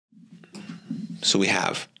So we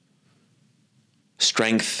have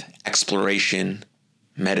strength, exploration,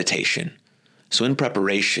 meditation. So in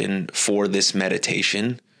preparation for this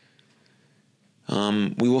meditation,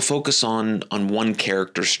 we will focus on one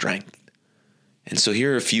character strength. And so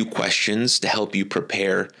here are a few questions to help you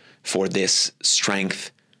prepare for this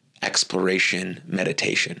strength exploration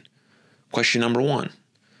meditation. Question number 1.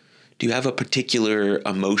 Do you have a particular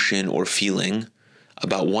emotion or feeling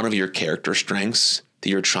about one of your character strengths that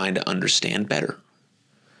you're trying to understand better?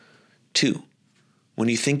 2. When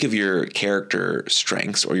you think of your character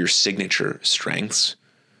strengths or your signature strengths,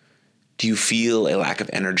 do you feel a lack of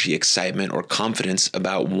energy, excitement, or confidence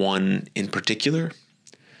about one in particular?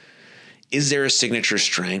 Is there a signature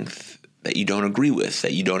strength that you don't agree with,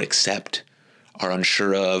 that you don't accept, are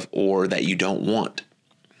unsure of, or that you don't want?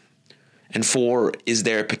 And 4, is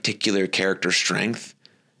there a particular character strength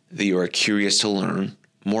that you are curious to learn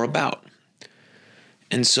more about?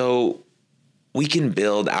 And so we can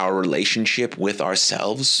build our relationship with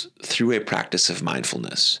ourselves through a practice of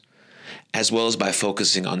mindfulness, as well as by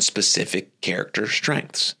focusing on specific character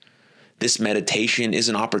strengths. This meditation is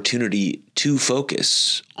an opportunity to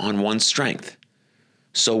focus on one strength.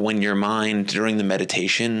 So when your mind during the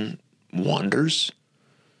meditation wanders,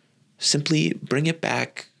 simply bring it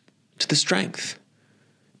back to the strength.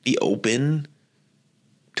 Be open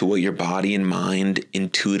to what your body and mind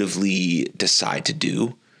intuitively decide to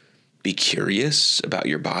do. Be curious about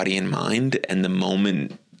your body and mind and the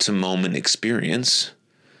moment-to-moment experience.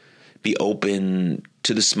 Be open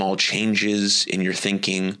to the small changes in your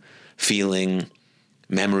thinking, feeling,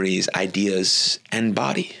 memories, ideas, and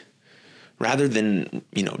body. Rather than,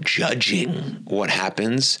 judging what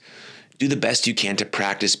happens, do the best you can to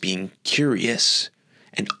practice being curious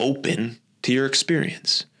and open to your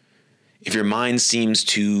experience. If your mind seems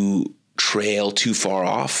to trail too far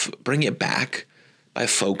off, bring it back by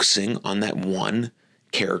focusing on that one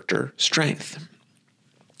character strength.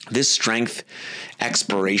 This strength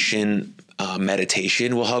exploration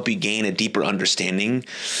meditation will help you gain a deeper understanding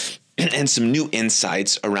and some new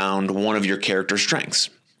insights around one of your character strengths.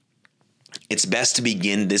 It's best to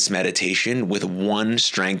begin this meditation with one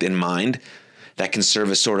strength in mind that can serve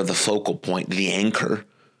as sort of the focal point, the anchor,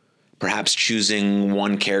 perhaps choosing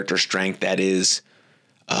one character strength that is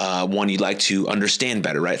one you'd like to understand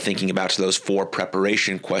better, right? Thinking about those 4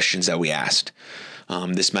 preparation questions that we asked.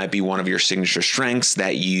 This might be one of your signature strengths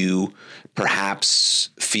that you perhaps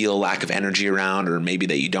feel lack of energy around, or maybe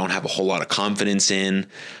that you don't have a whole lot of confidence in.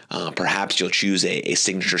 Perhaps you'll choose a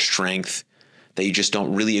signature strength that you just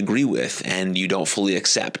don't really agree with and you don't fully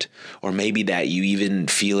accept, or maybe that you even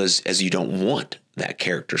feel as you don't want that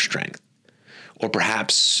character strength. Or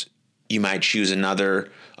perhaps you might choose another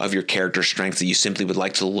of your character strengths that you simply would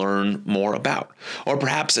like to learn more about. Or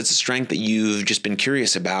perhaps it's a strength that you've just been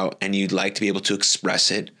curious about and you'd like to be able to express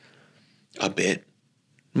it a bit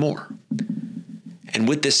more. And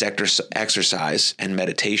with this exercise and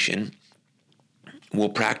meditation, we'll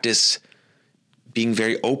practice being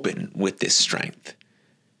very open with this strength,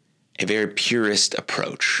 a very purist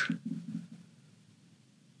approach.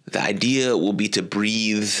 The idea will be to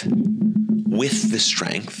breathe with the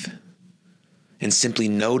strength and simply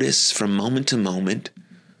notice from moment to moment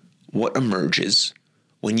what emerges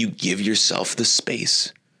when you give yourself the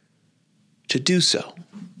space to do so.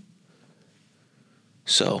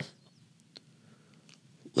 So,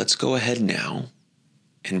 let's go ahead now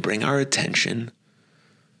and bring our attention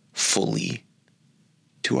fully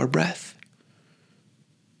to our breath.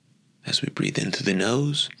 As we breathe in through the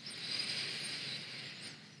nose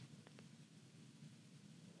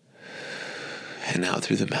and out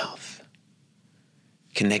through the mouth,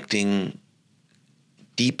 connecting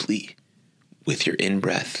deeply with your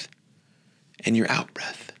in-breath and your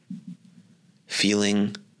out-breath,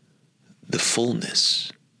 feeling the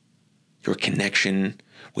fullness, your connection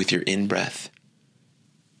with your in-breath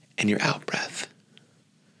and your out-breath.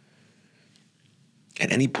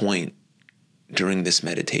 At any point during this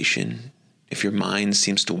meditation, if your mind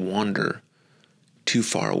seems to wander too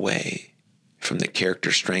far away from the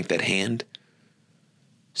character strength at hand,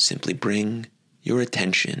 simply bring your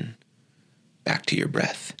attention back to your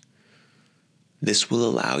breath. This will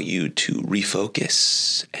allow you to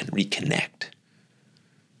refocus and reconnect.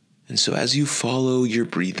 And so as you follow your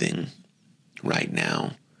breathing right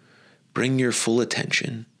now, bring your full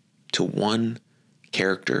attention to one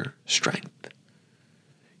character strength.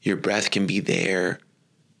 Your breath can be there,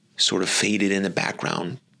 sort of faded in the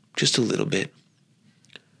background, just a little bit.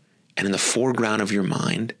 And in the foreground of your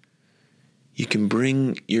mind, you can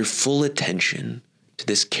bring your full attention to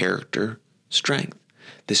this character strength,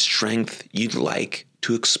 the strength you'd like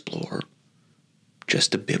to explore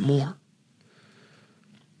just a bit more.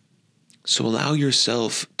 So allow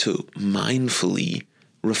yourself to mindfully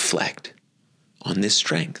reflect on this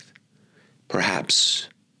strength. Perhaps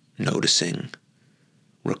noticing,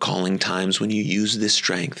 recalling times when you use this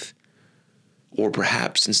strength. Or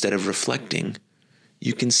perhaps instead of reflecting,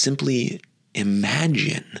 you can simply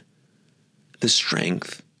imagine the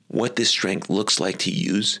strength, what this strength looks like to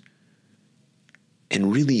use,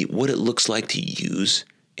 and really what it looks like to use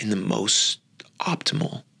in the most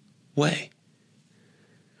optimal way.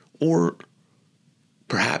 Or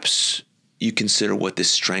perhaps you consider what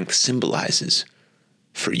this strength symbolizes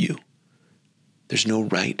for you. There's no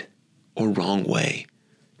right or wrong way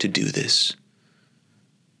to do this.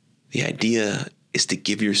 The idea is to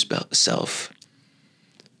give yourself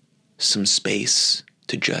some space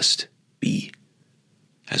to just be.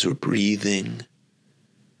 As we're breathing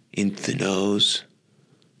into the nose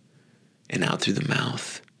and out through the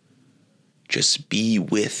mouth, just be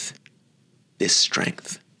with this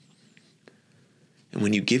strength. And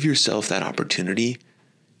when you give yourself that opportunity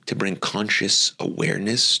to bring conscious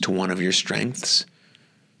awareness to one of your strengths,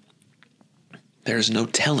 there's no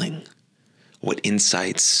telling what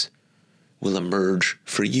insights will emerge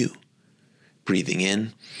for you. Breathing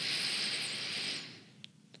in,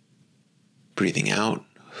 breathing out,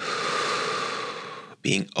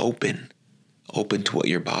 being open to what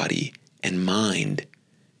your body and mind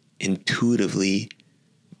intuitively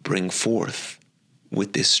bring forth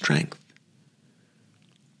with this strength.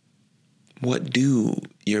 What do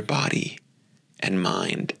your body and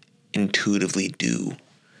mind intuitively do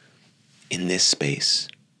in this space?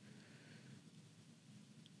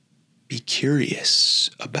 Be curious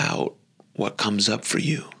about what comes up for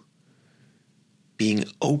you. Being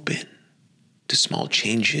open to small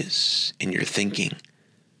changes in your thinking,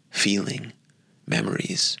 feeling,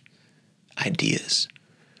 memories, ideas,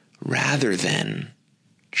 rather than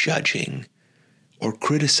judging or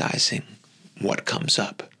criticizing what comes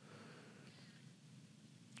up.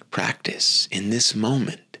 Practice in this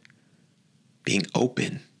moment being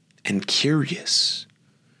open and curious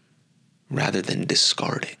rather than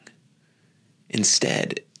discarding.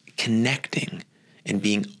 Instead, connecting and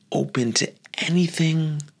being open to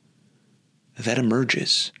anything that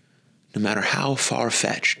emerges, no matter how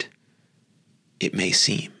far-fetched it may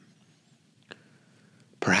seem.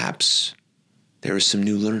 Perhaps there is some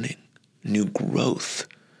new learning, new growth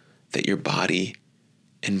that your body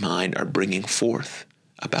and mind are bringing forth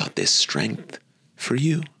about this strength for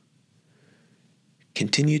you.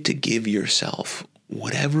 Continue to give yourself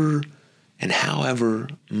whatever and however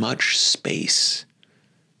much space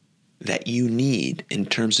that you need in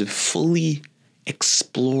terms of fully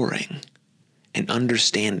exploring and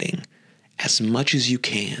understanding as much as you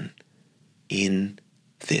can in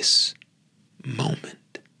this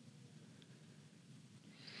moment.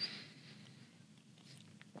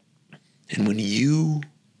 And when you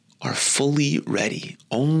are fully ready,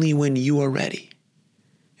 only when you are ready,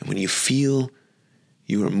 and when you feel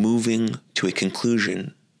you are moving to a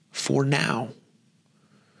conclusion for now,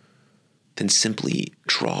 then simply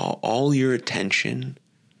draw all your attention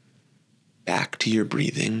back to your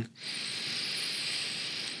breathing.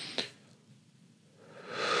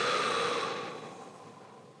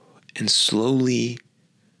 And slowly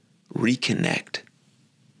reconnect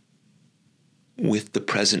with the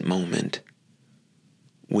present moment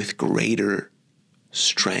with greater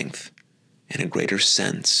strength and a greater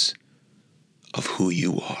sense of who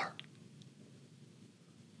you are.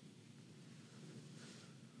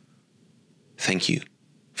 Thank you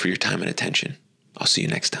for your time and attention. I'll see you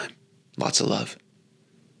next time. Lots of love.